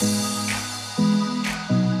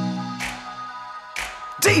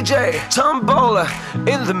DJ Tombola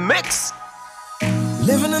in the mix.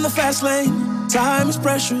 Living in the fast lane, time is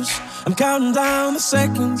precious. I'm counting down the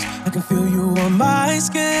seconds, I can feel you on my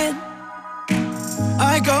skin.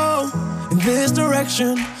 I go in this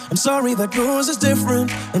direction, I'm sorry that yours is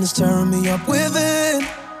different, and it's tearing me up within.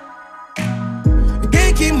 You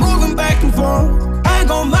can't keep moving back and forth, I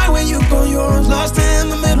go my way, you go yours, lost in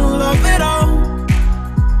the middle of it all.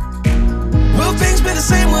 Will things be the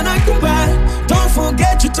same when I come back? Don't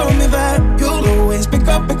forget you told me that you'll always pick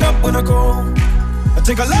up when I call. I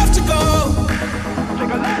take a left to go,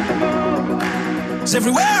 it's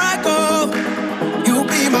everywhere I go, you'll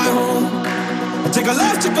be my home. I take a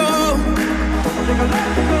left to go,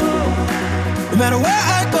 no matter where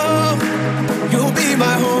I go, you'll be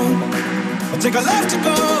my home. I take a left to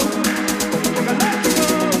go,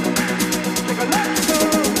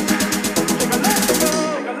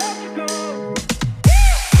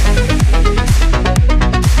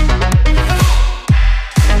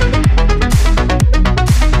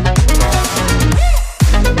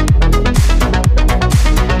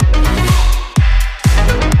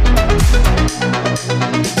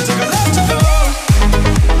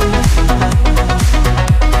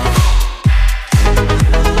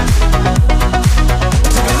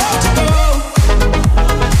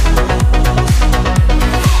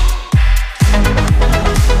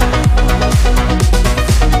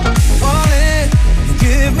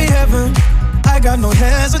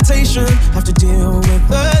 have to deal with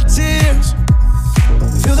the tears.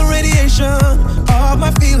 Feel the radiation of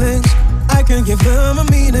my feelings. I can give them a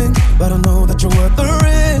meaning, but I know that you're worth the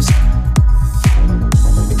risk.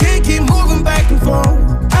 You can't keep moving back and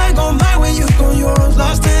forth, I go my way, you go yours,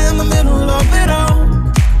 lost in the middle of it all.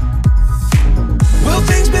 Will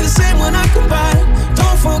things be the same when I come back?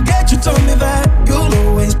 Don't forget you told me that you'll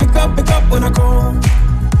always pick up when I call.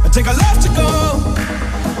 I take a left to go,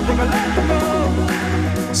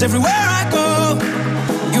 it's everywhere I go,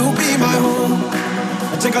 you'll be my home.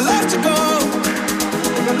 I take a left to go,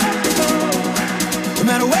 no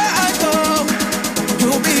matter where I go,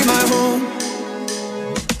 you'll be my home.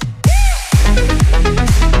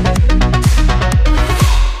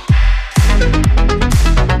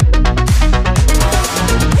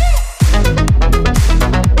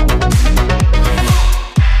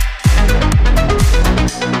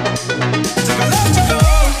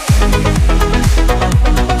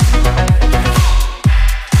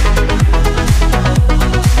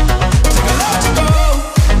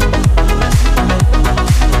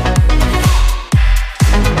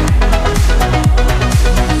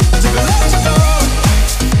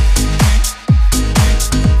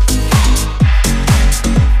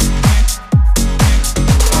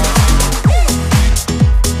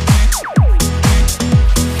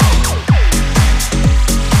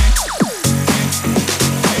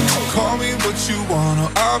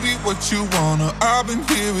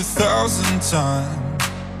 Time.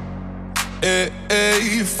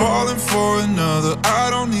 Hey, falling for another, I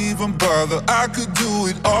don't even bother. I could do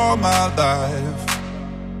it all my life.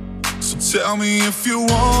 So tell me if you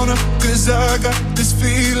wanna, cause I got this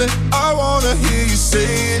feeling. I wanna hear you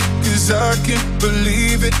say it, cause I can't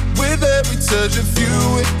believe it. With every touch of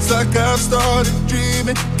you, it's like I've started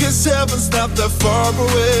dreaming. Cause heaven's not that far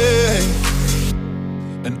away.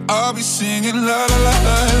 And I'll be singing la la la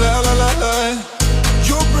la la la la la.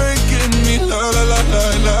 You're breaking me, la la la la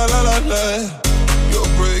la la la la.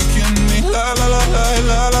 You're breaking me, la la la la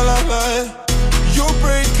la la la la. You're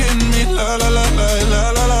breaking me, la la la la la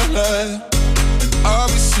la la la. And I'll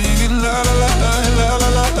be singing la la la la la la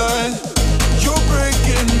la la. You're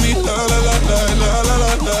breaking me, la la la la la la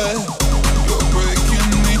la la. You're breaking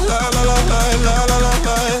me, la la la la la la la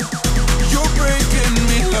la. You're breaking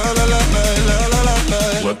me, la la la la la la la la.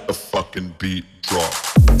 Let the fucking beat drop.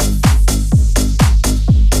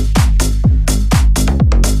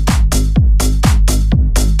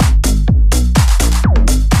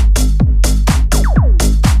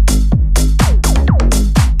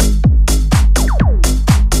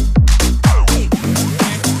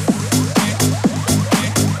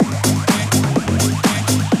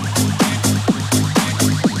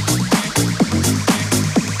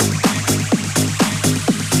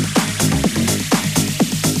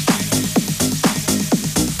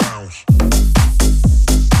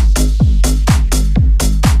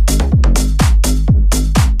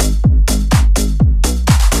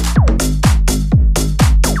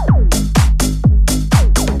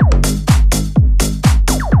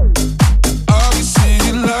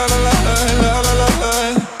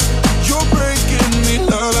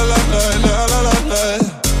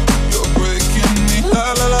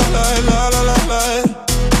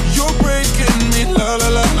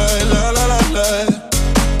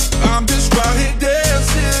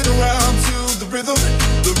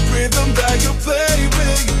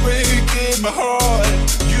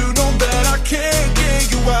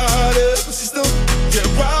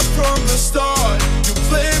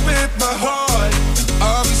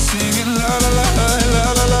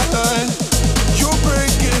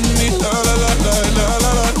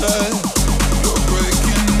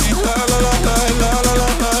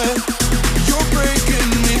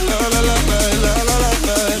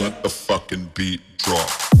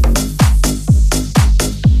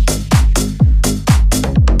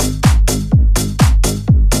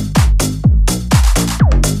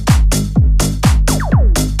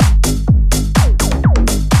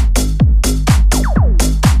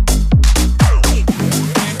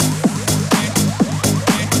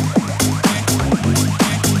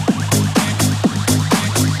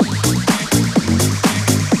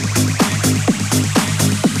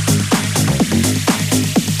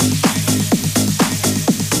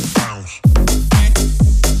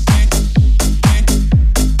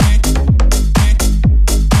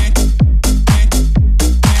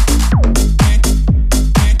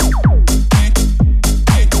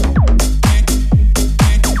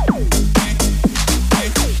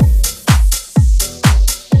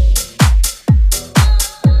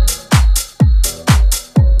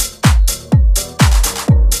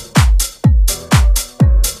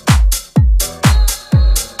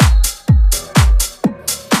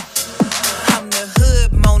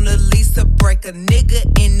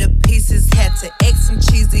 some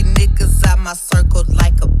cheesy niggas out my circle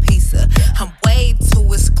like a pizza. I'm way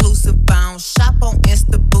too exclusive. I don't shop on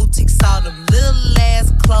Insta boutiques. All them little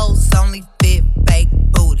ass clothes only fit fake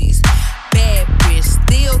booties. Bad bitch,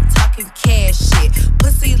 still talking cash shit.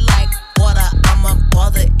 Pussy like water, I'm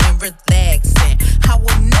unbothered and relaxing. I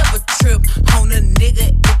would never trip on a nigga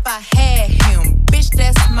if I had him. Bitch,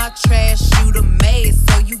 that's my trash, you the maid,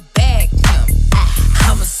 so you bag him.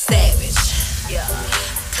 I'm a savage, yeah.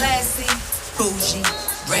 Classy, bougie,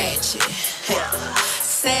 ratchet, yeah.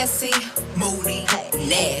 Sassy, moody,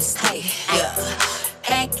 nasty, yeah.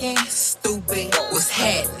 Acting stupid, what's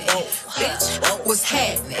happening? Bitch, what's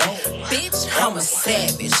happening? Bitch, I'm a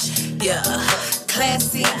savage, yeah.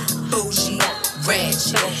 Classy, bougie,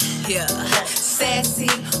 ratchet, yeah. Sassy,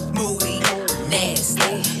 moody,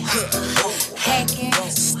 nasty, hacking,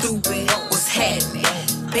 stupid, what's happening?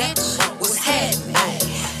 Bitch, what's happening?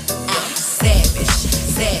 Savage,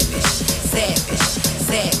 savage, savage,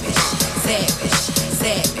 savage, savage,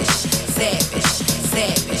 savage, savage, savage,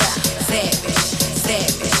 savage,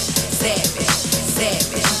 savage, savage,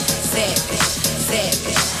 savage, savage,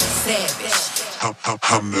 savage, savage.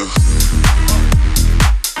 I'm the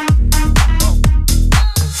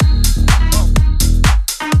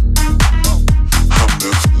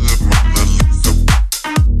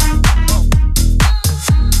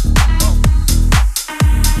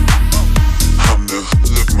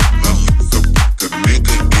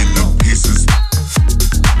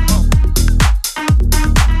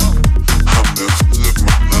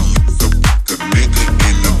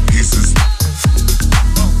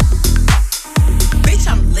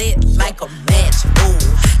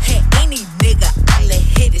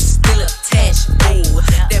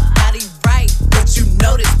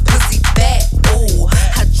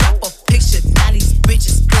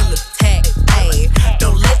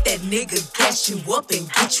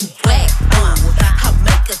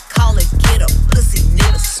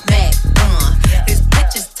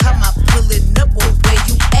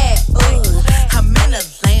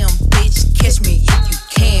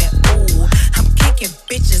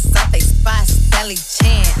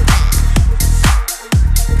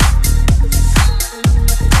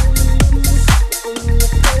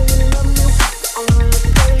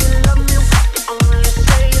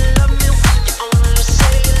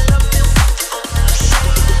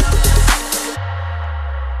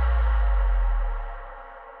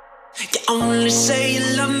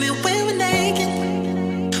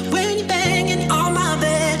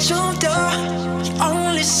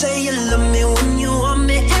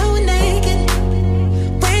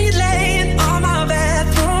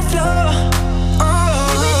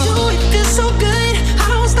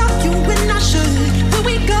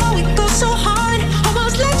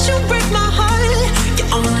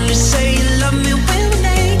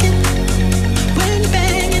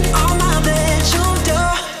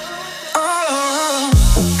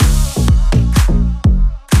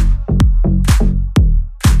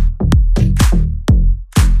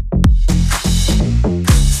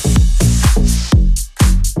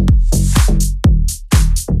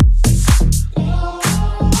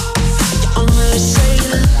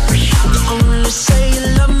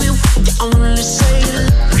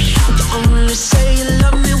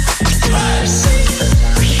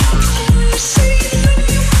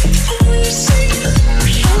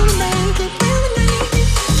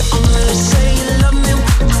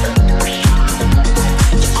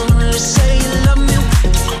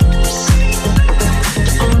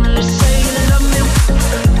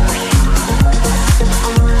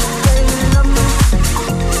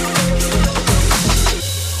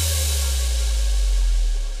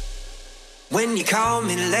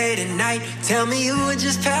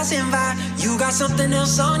something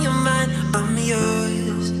else on your mind, I'm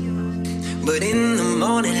yours. But in the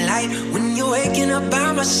morning light, when you're waking up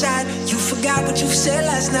by my side, you forgot what you said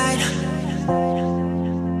last night.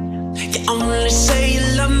 You only say you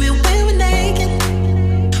love me when we're naked,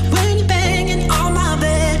 when you're banging on my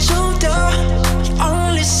bedroom door. You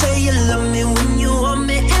only say you love me when you want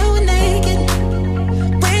me and we're naked,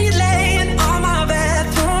 when you're laying on my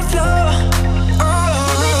bathroom floor. Oh,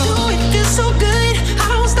 when we do it feels so good, I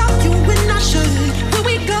don't stop you when I should. When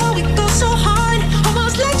we go so hard,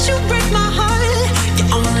 almost let you break my heart. You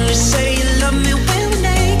only say you love me when we're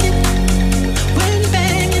naked, when you're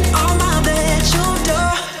banging on my bedroom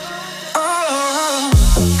door. Oh.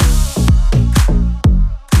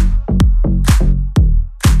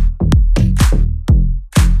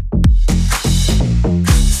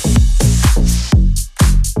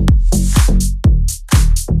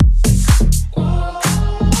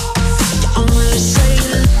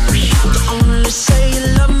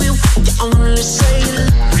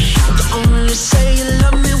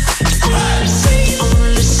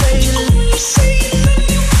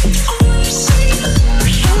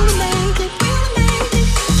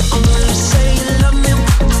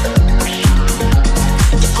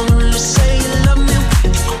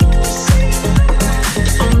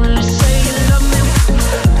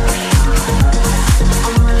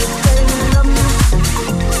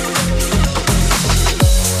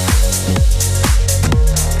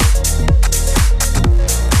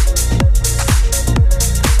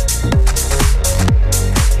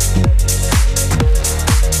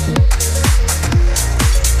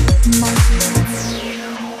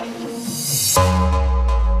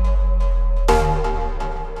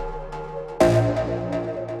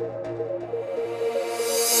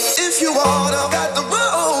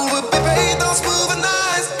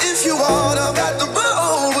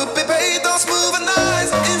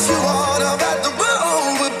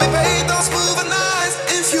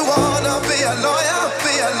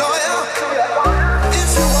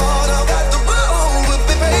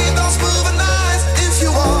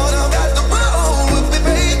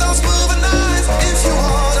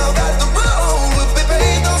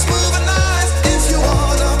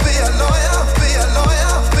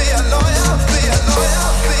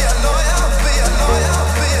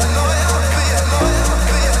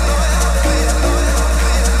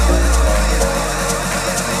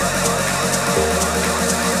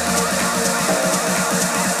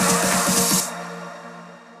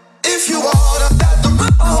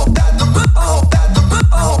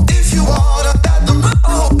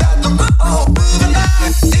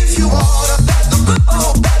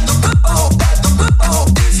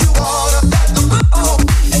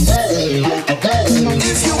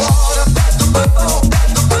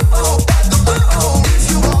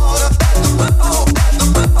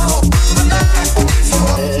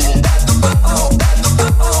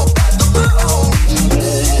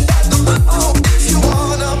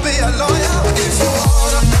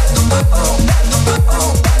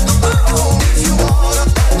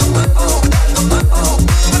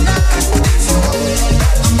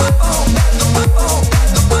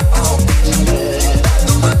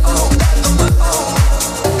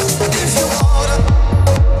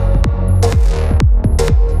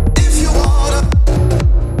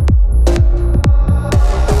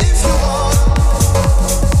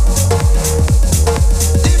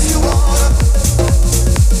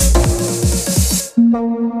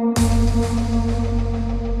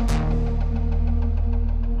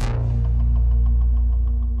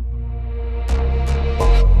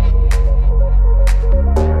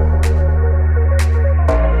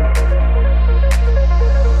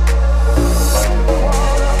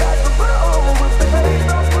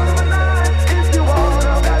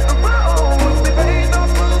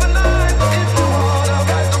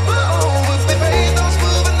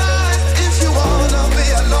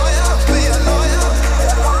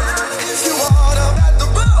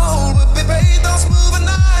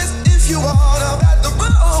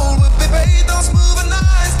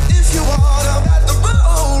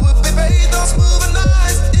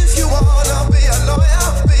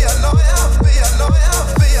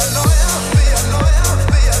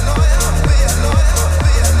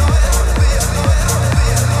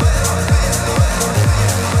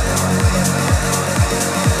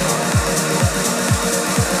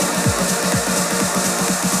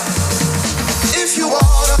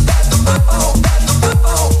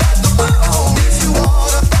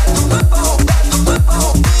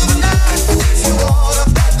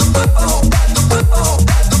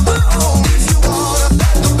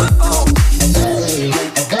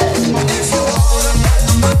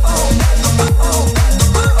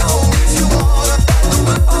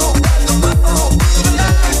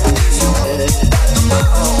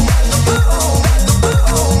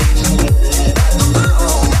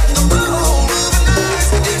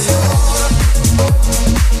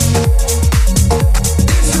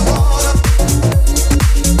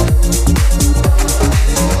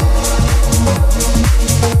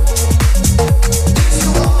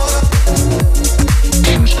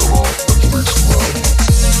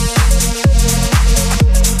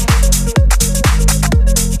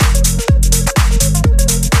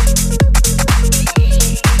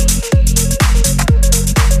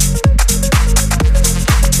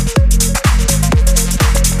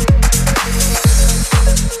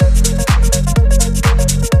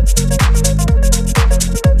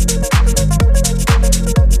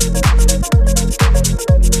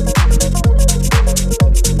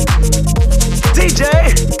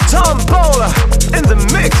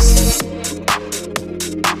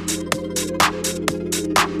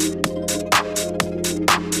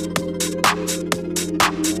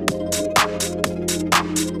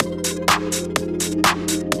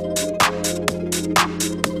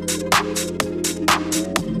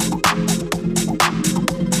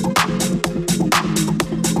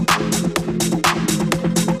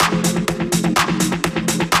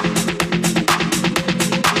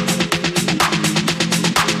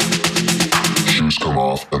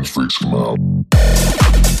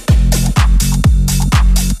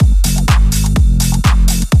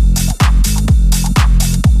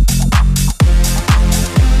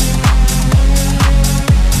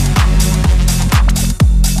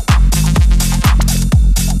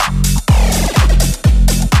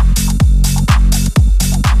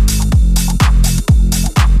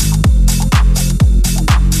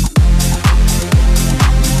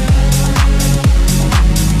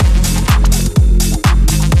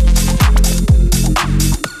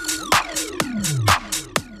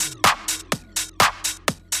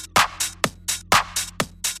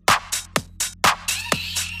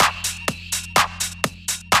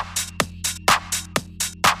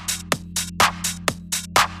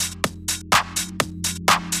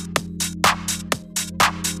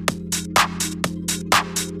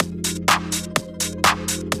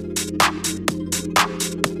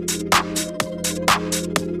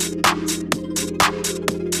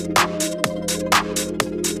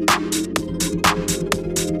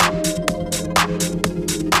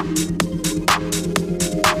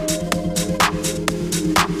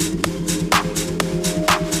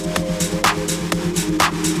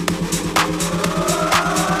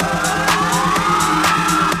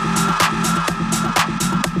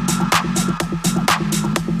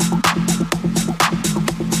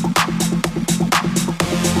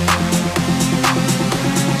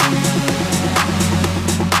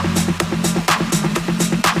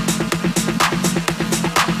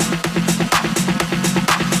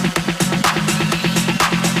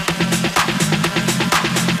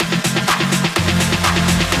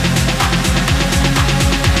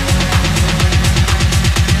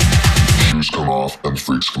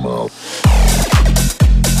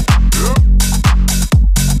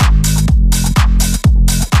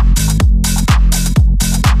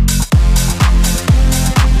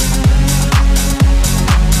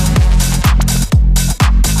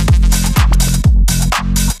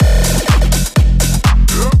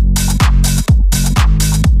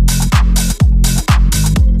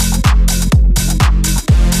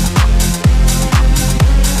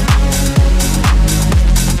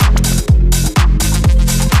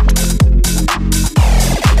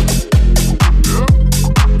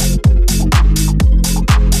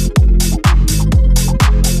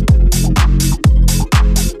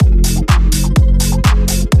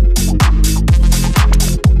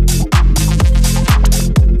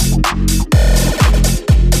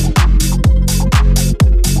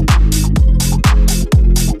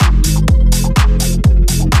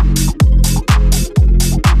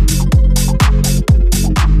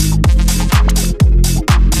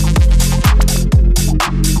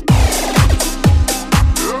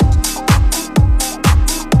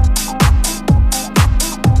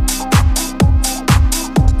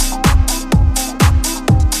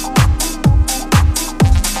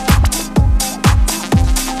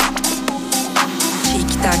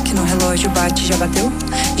 no relógio bate, já bateu?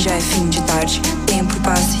 Já é fim de tarde. Tempo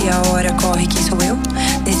passa e a hora corre, quem sou eu?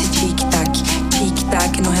 Nesse tic-tac,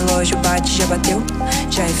 tic-tac no relógio bate, já bateu?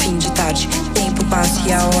 Já é fim de tarde. Tempo passa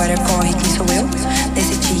e a hora corre, quem sou eu?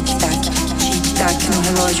 Nesse tic-tac, tic-tac no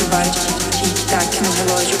relógio bate, tic-tac no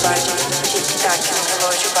relógio bate, tic-tac no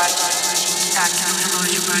relógio bate, tic-tac no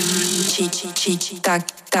relógio bate, tic-tic-tac,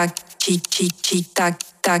 tac, tic-tic-tac,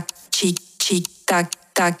 tac, tic-tic-tac,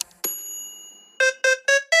 tac.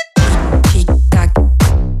 Tic-tac,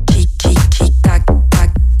 tic-tic-tac,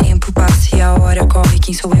 tac. Tempo passa e a hora corre,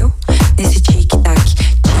 quem sou eu? Nesse tic-tac,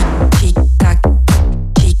 tic-tic-tac,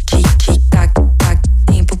 tic-tic-tac, tac.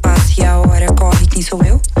 Tempo passa e a hora corre, quem sou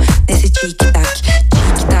eu? Nesse tic-tac,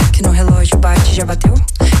 tic-tac no relógio bate, já bateu?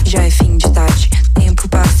 Já é fim de tarde. Tempo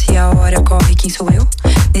passa e a hora corre, quem sou eu?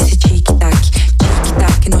 Nesse tic-tac,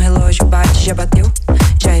 tic-tac no relógio bate, já bateu?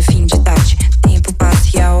 Já é fim de tarde. Tempo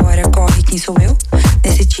passa e a hora corre, quem sou eu?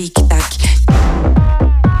 Nesse tic-tac.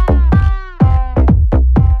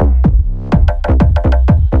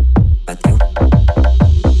 Bateu?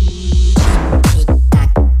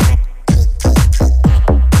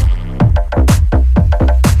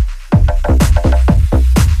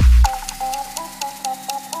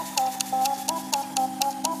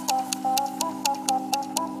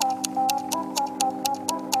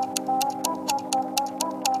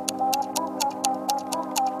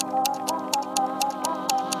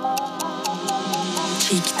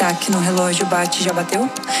 Tic-tac no relógio bate, já bateu?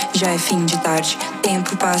 Já é fim de tarde.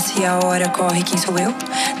 Tempo passa e a hora corre, quem sou eu?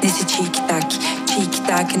 Nesse tic-tac,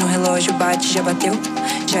 tic-tac no relógio bate, já bateu?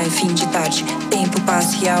 Já é fim de tarde. Tempo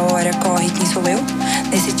passa e a hora corre, quem sou eu?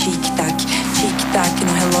 Nesse tic-tac, tic-tac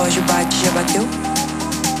no relógio bate, já bateu?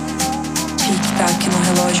 Tic-tac no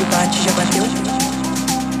relógio bate, já bateu?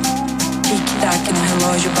 Tic-tac no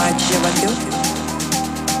relógio bate, já bateu?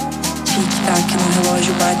 Tic-tac no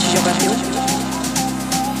relógio bate, já bateu?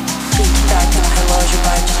 Tic-tac no relógio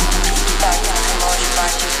bate, tic-tac no relógio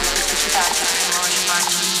bate, tic-tac no relógio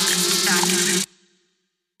bate, tic-tac.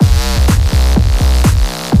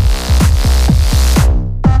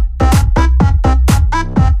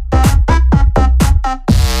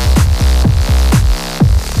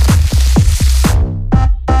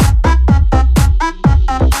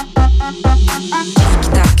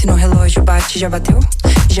 Tic-tac no relógio bate, já bateu?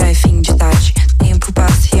 Já é fim de tarde. Tempo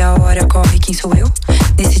passa e a hora corre, quem sou eu?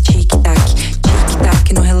 Nesse tic-tac,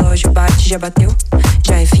 tic-tac no relógio bate, já bateu?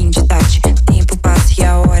 Já é fim de tarde. Tempo passa e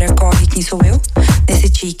a hora corre, quem sou eu? Nesse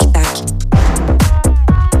tic-tac.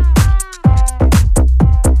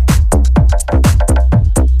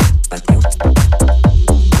 Bateu?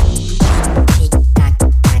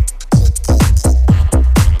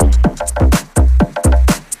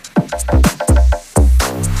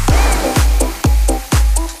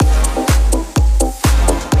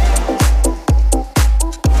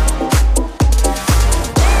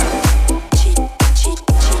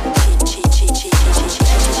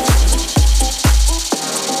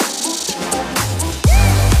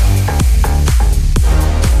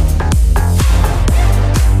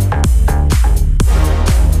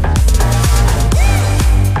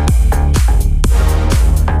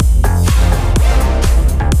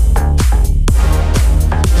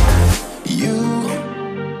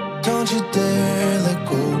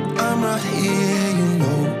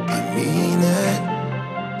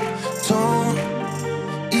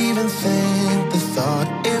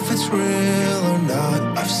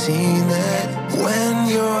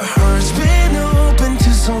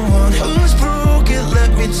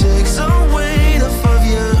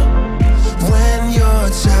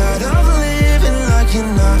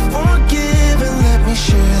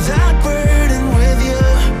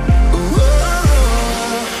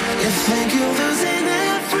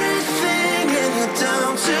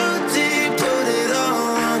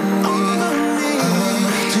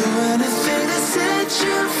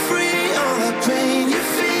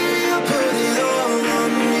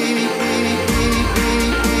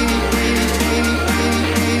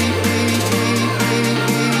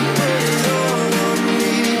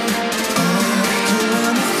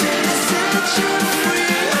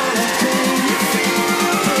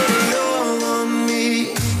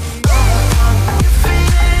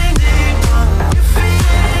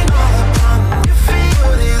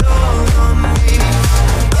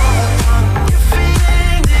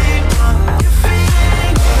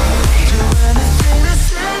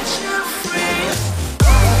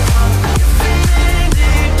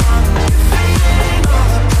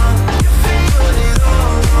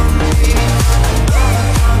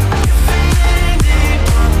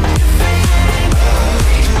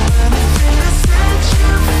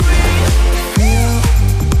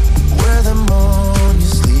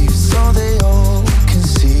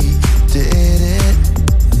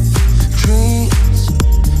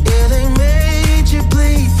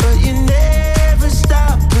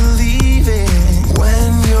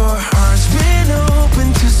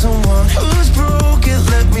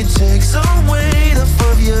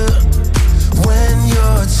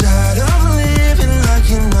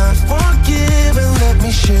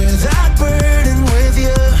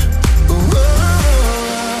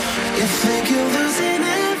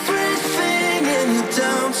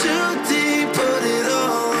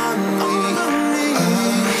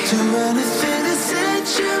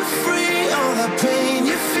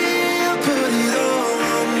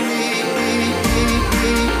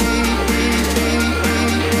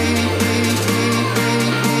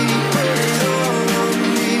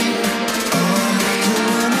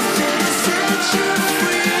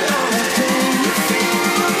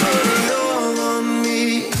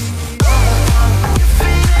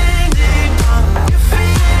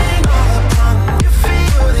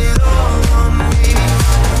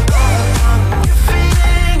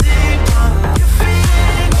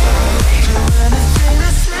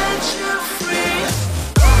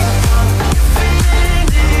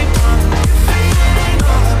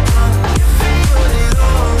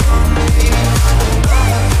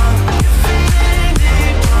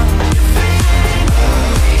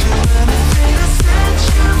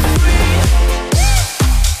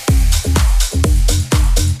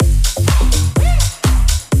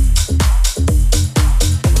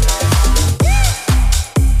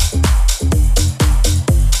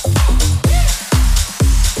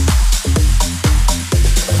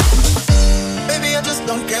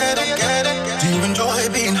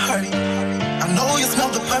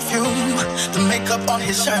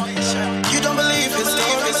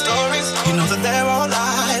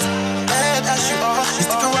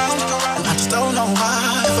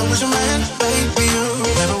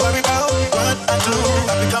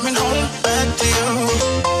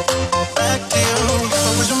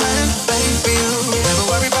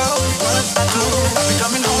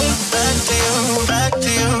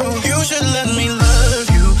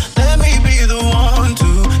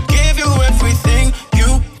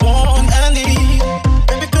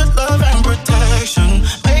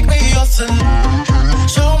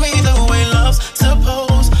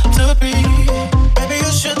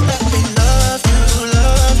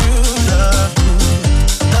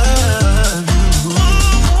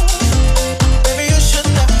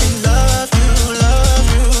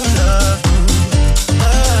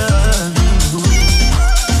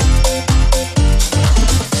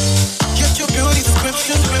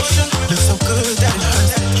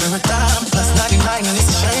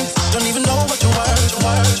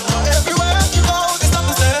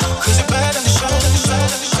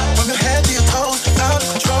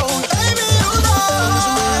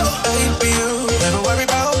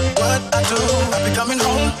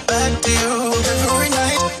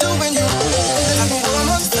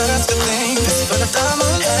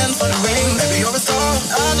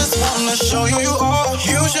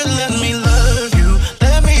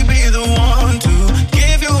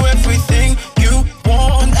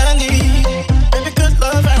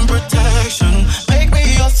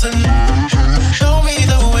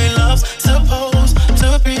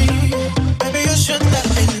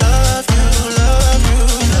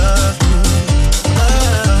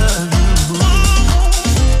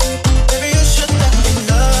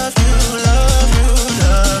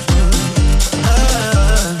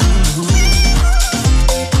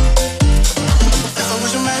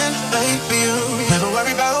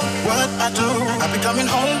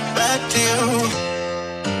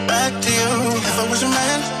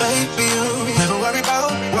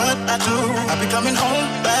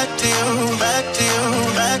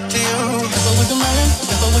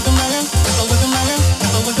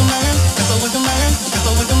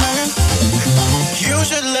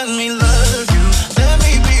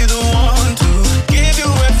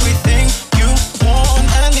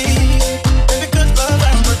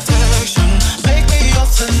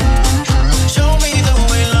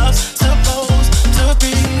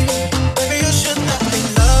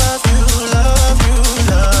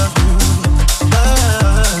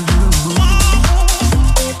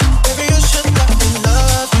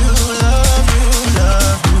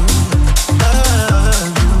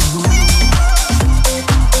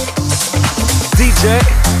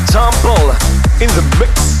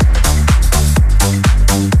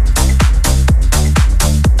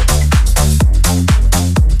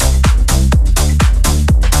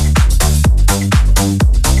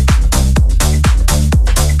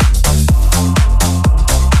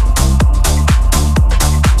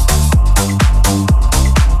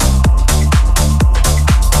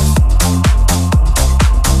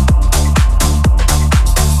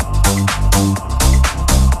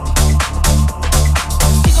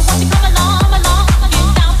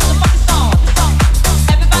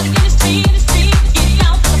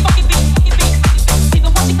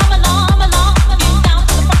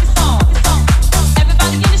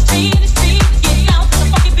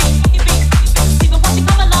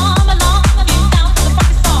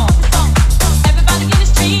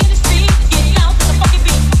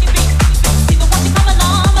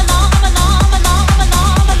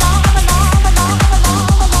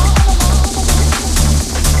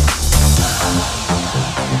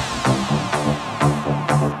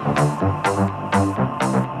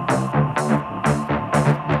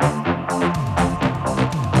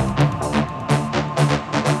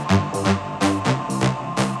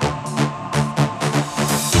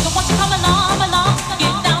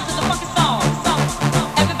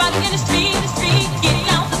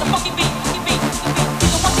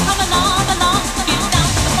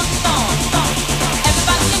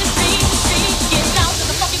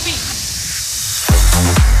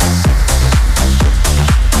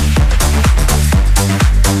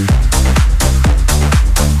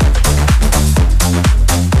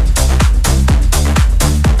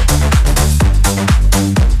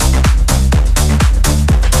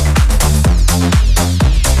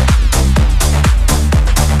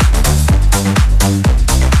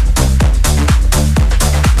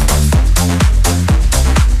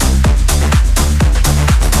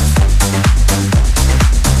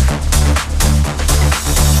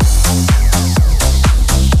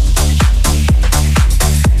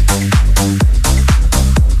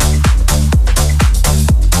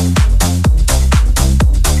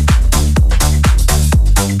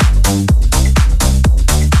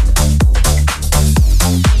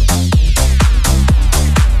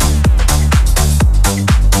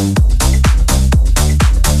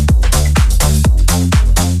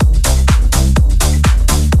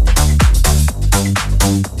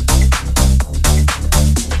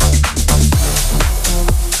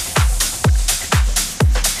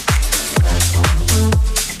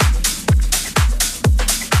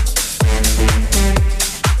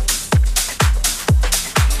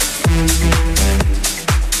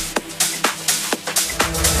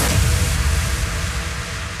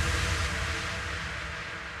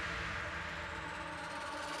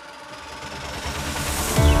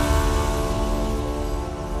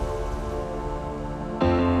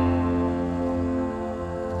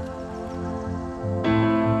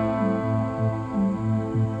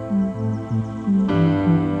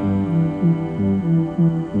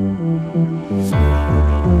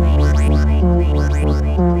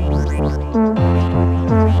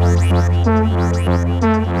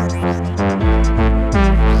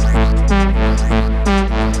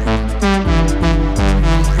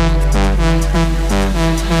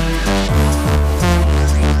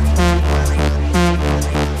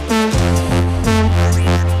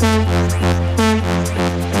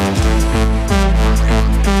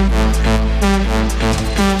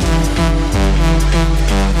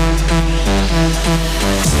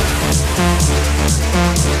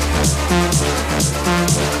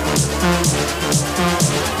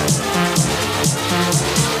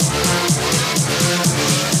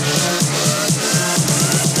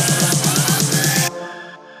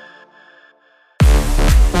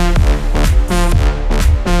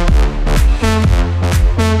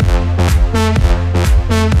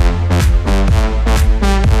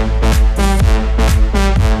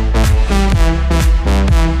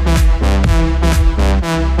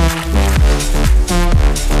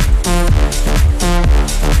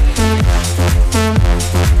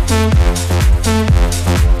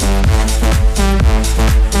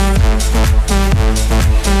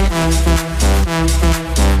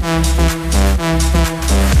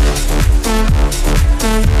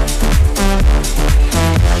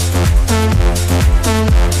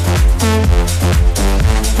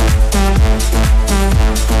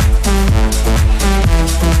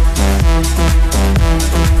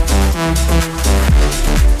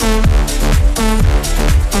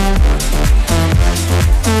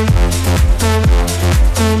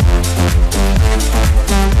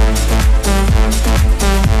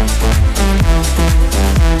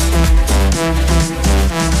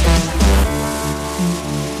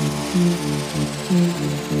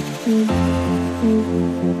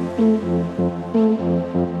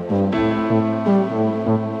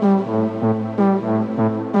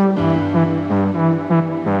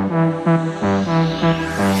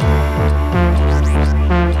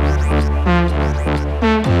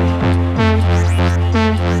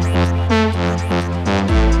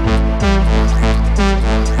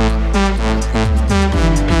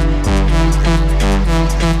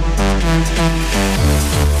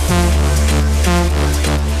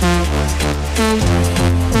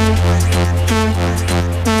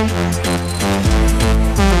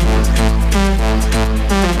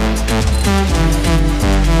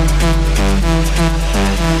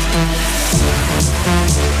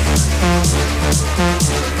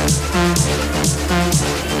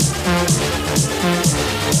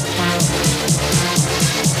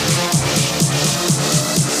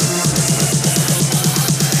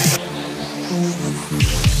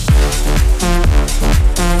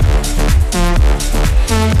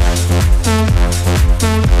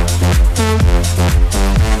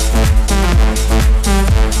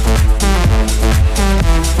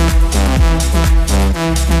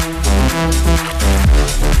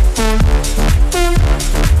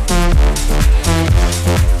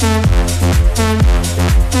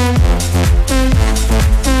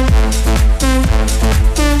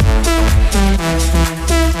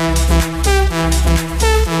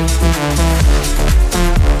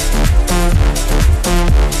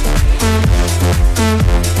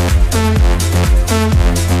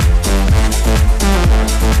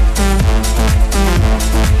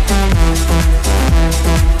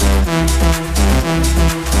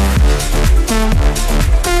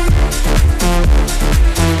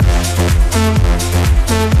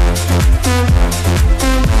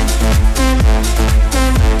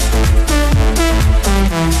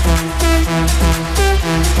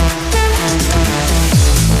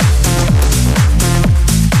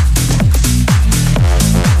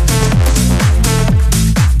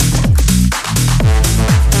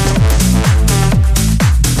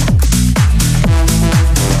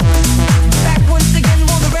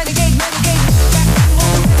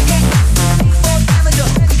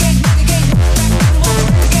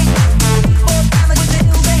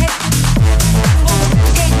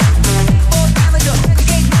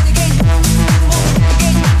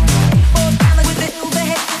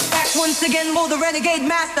 Renegade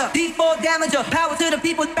Master, D4 Damager, power to the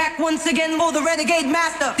people, back once again for the Renegade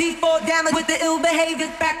Master, D4 Damage with the ill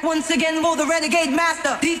behavior, back once again for the Renegade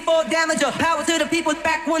Master, D4 Damager, power to the people,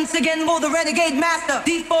 back once again for the Renegade Master,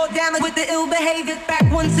 D4 Damage with the ill behavior,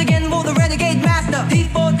 back once again for the Renegade Master,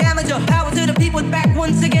 D4 Damager, power to the people, back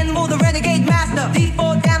once again for the Renegade Master,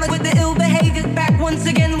 D4 Damage with the ill behavior, back once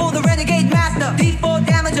again for the Renegade Master, D4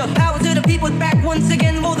 Damager, power to the people, back once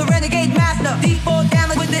again for the Renegade Master, D4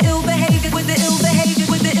 Damage with the ill behavior, with the ill behavior,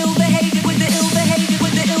 with the ill behavior, with the ill behavior,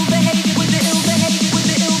 with the ill behavior, with the ill behavior,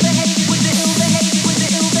 with the ill behavior, with the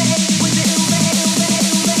ill behavior, with the ill behavior, with the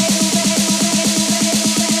ill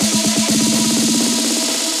behavior,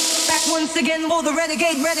 back once again for the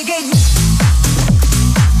renegade. Renegade.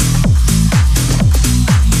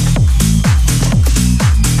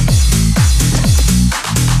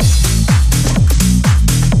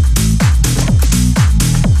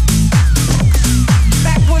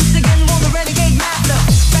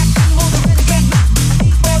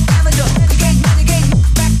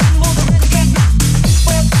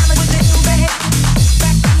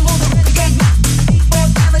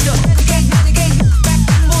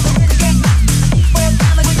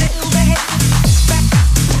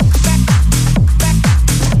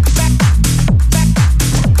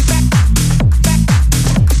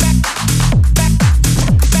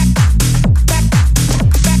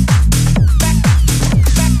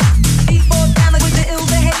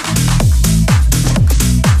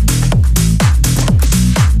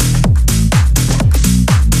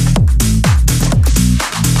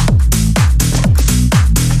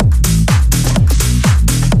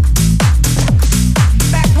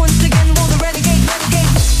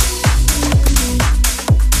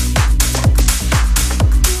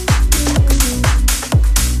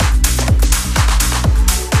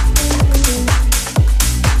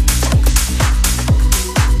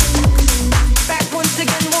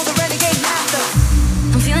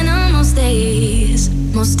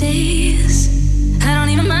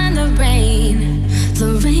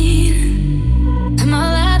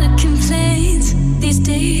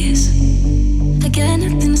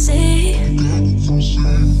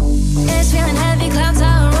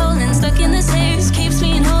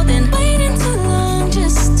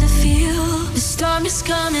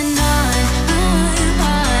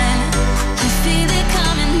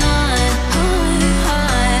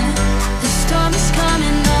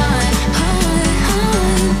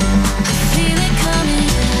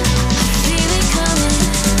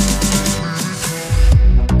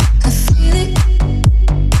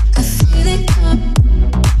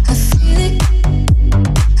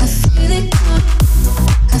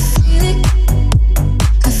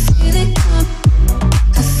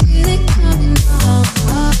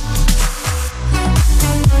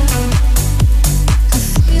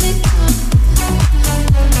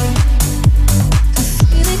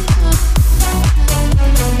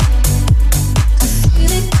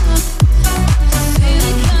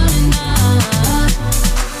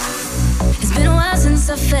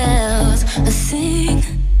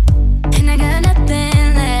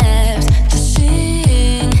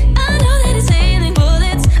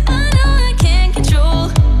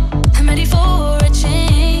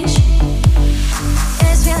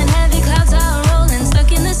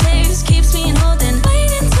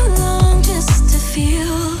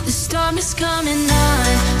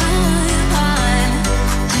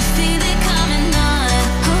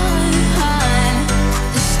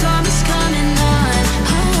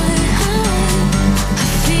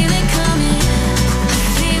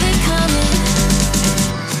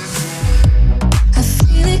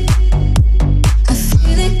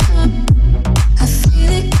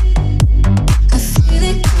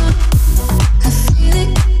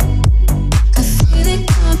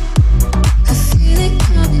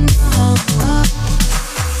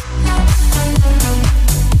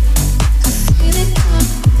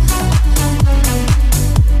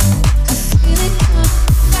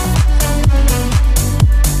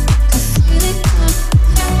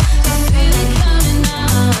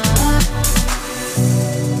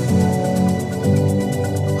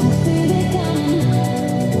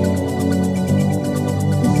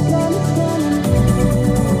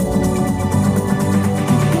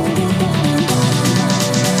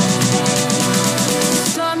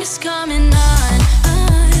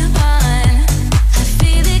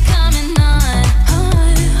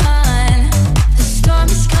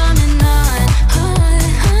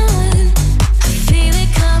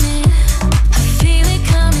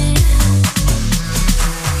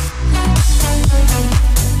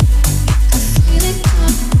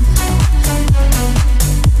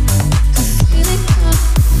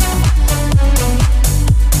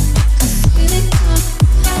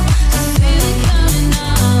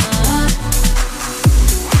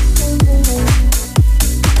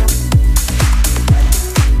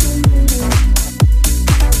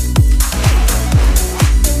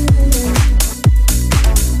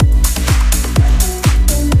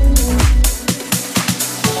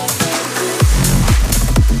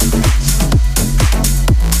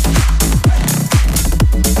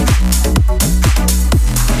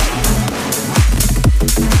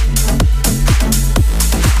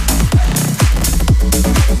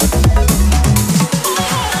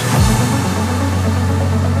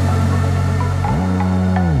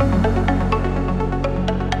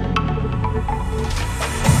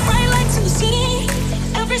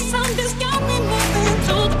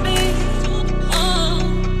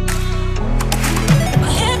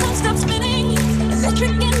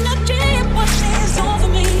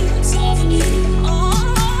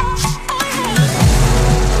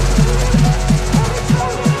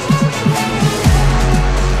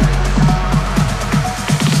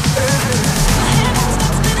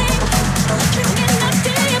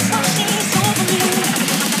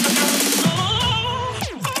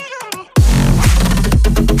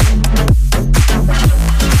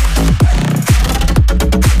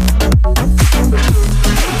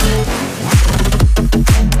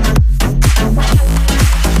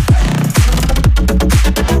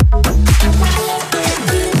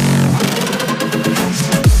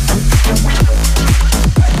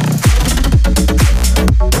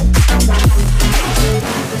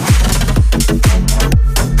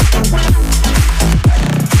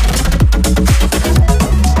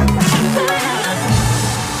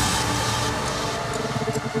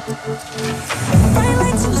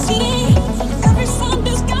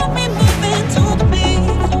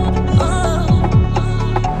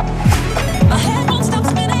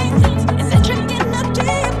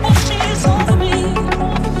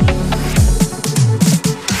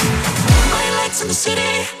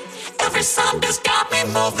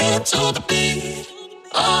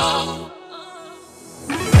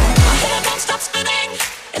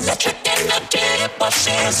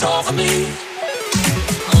 dance over me.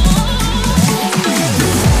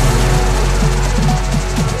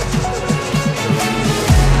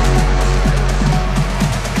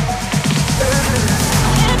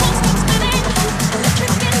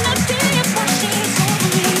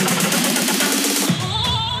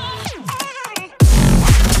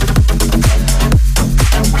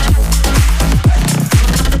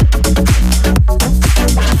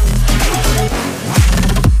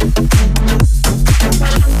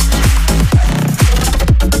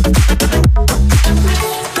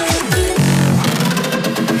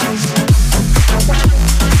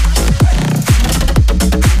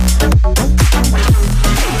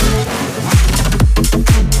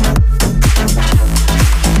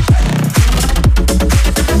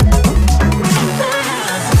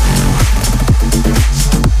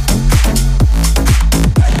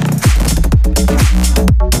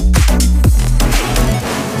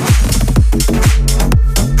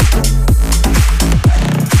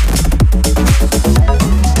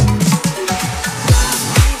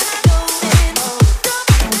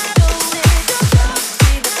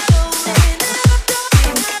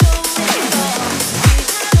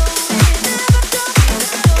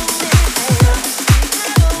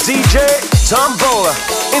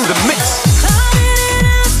 In the mix.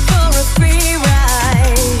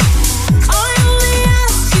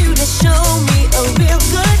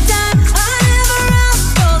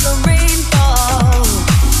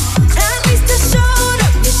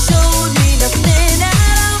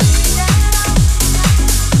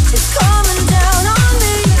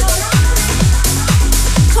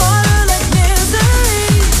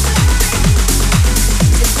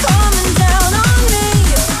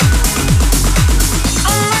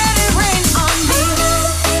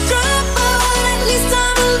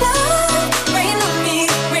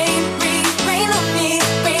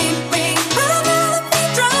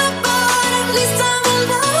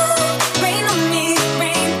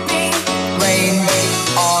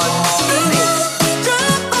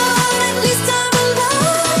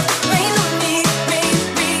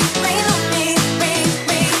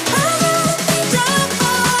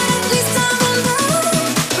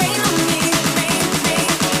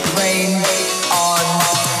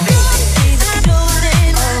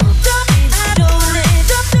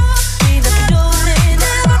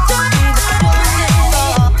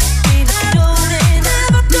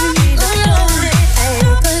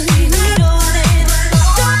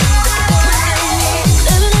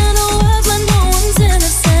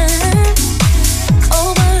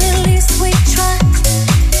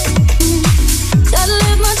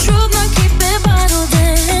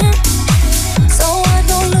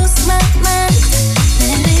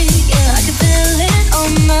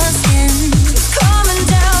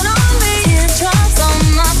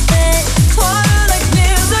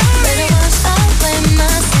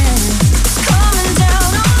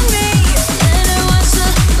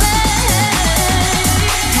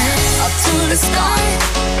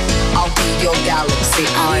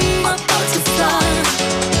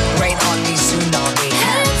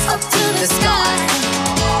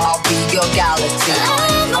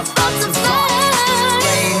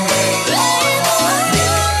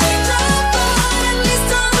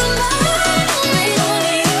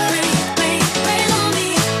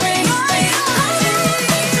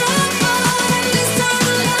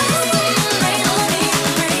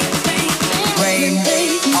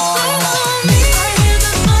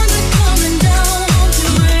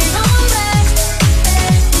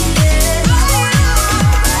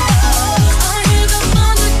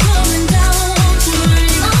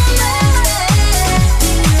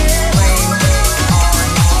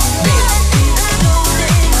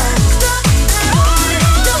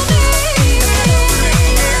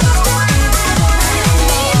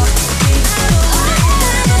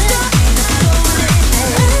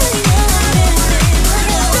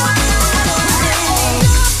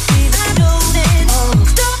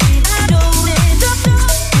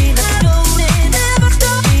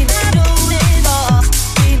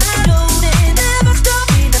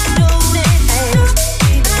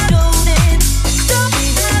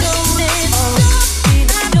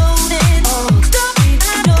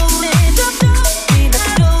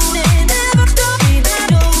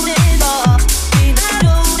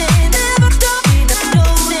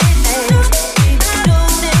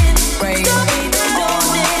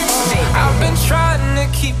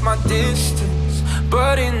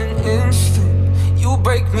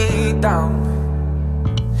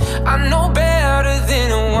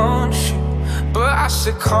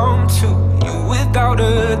 succumb to you without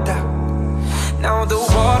a doubt. Now the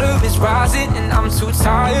water is rising and I'm too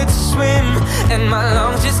tired to swim, and my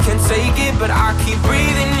lungs just can't take it, but I keep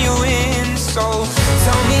breathing you in. So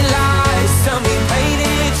tell me lies, tell me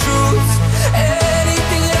painted truths,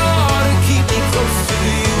 anything at all to keep me close to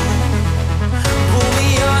you. Pull me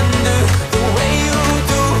under the way you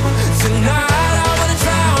do. Tonight I wanna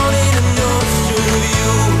drown in an ocean of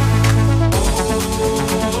you.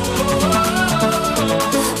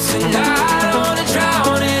 Tonight I wanna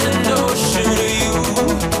drown in an ocean of you.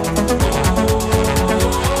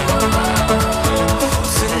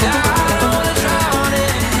 Tonight I wanna drown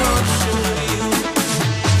in an ocean of you.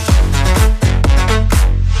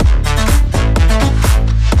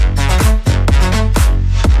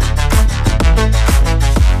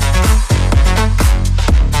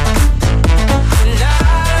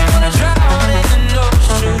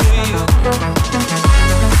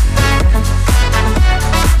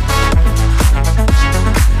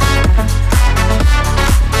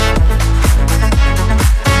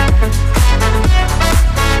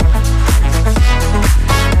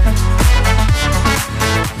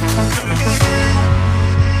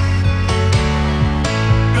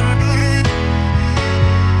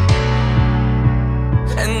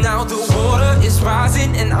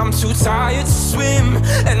 Too tired to swim,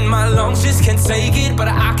 and my lungs just can't take it, but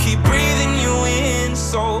I keep breathing you in.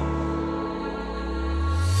 So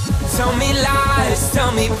tell me lies,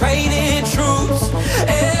 tell me painted truths,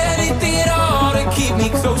 anything at all to keep me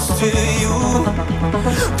close to you.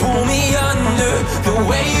 Pull me under the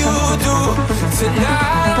way you do.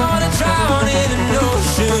 Tonight I wanna drown in an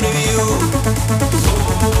ocean of you.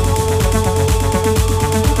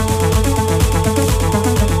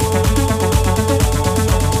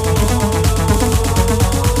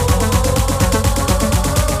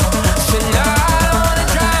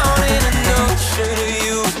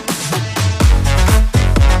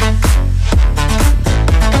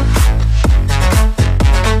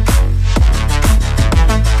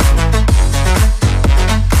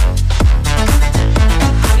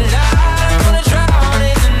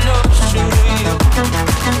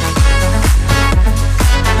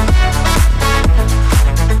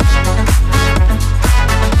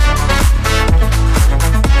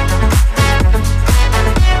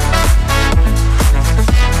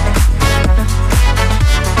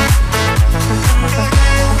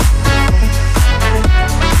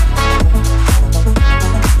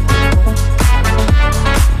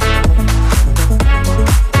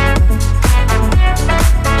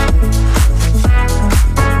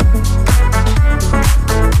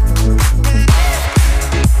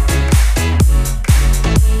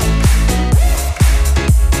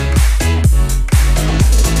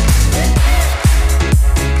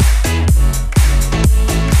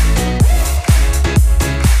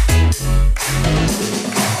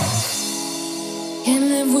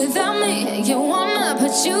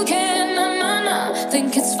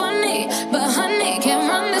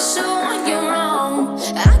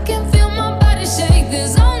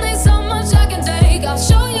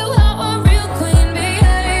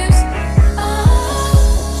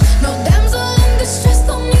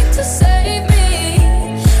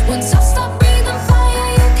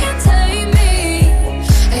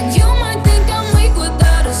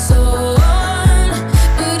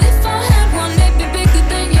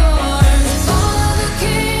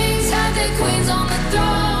 Queens on the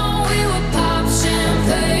throne.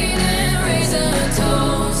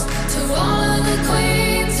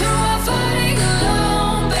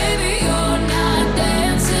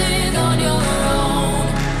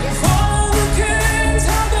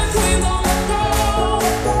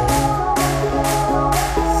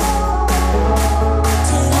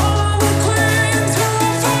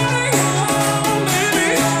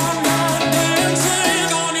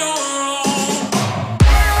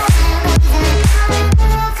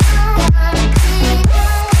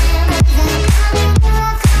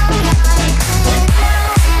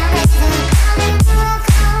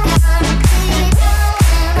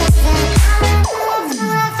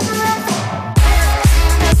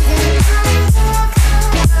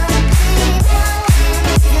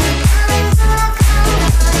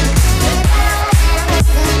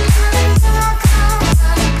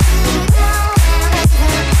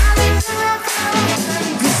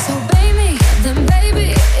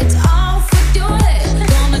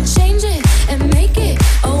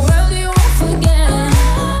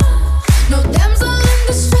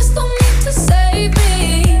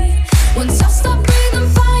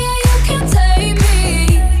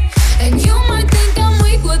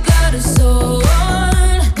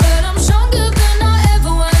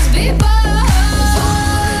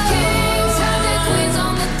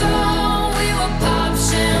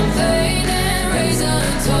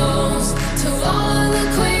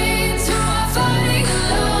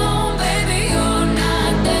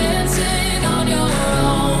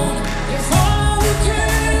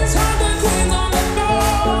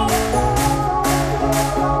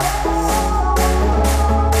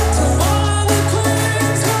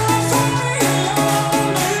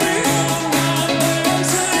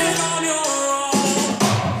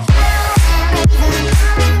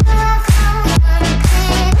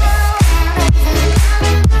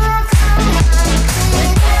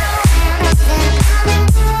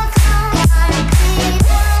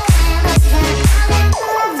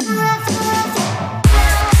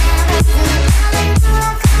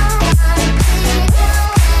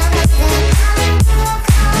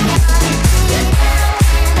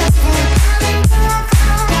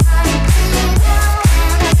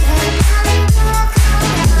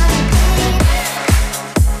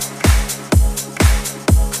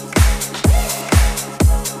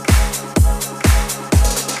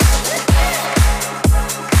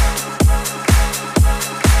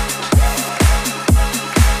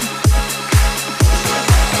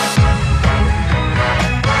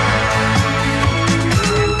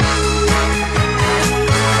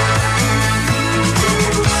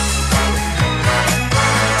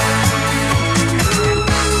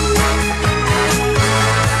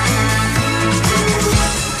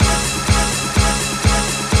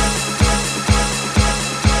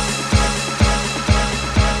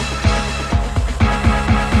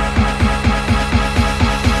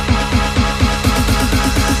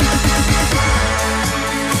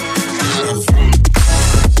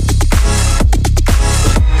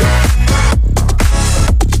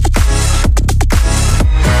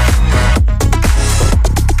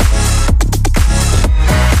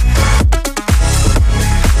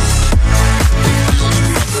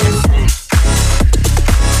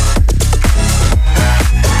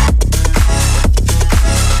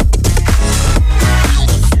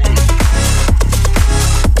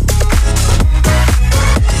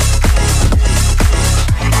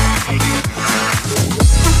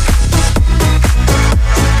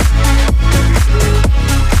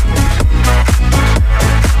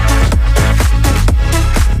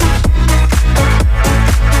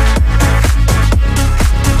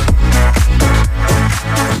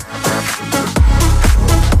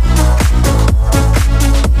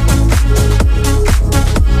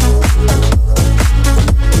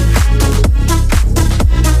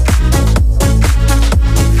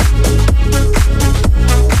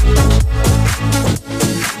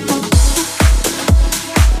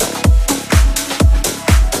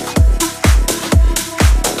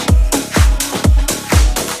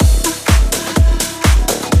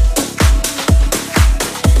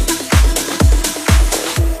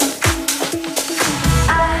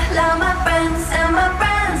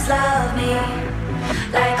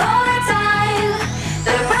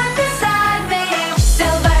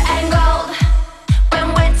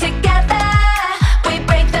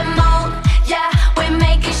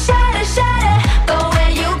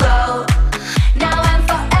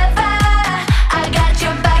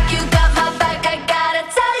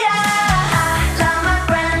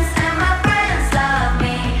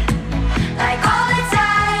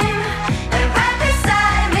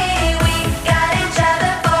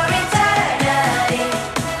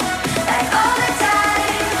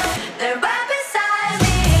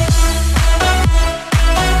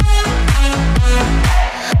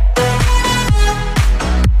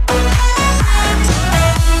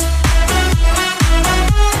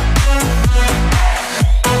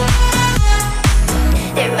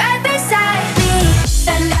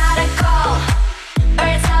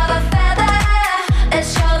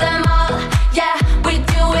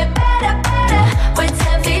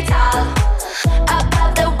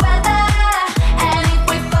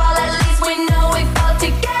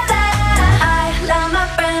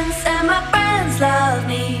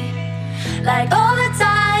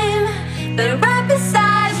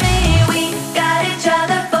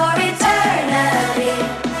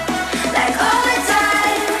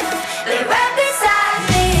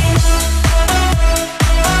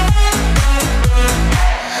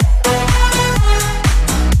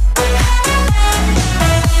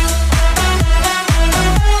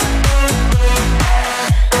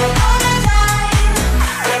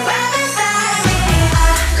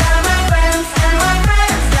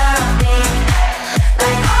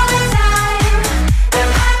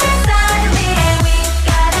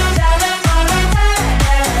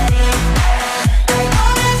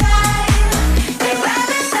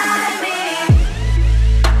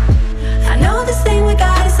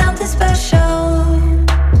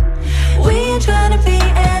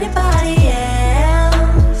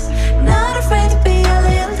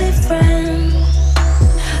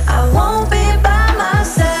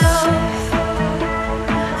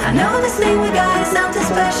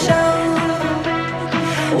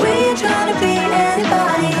 where you trying to be?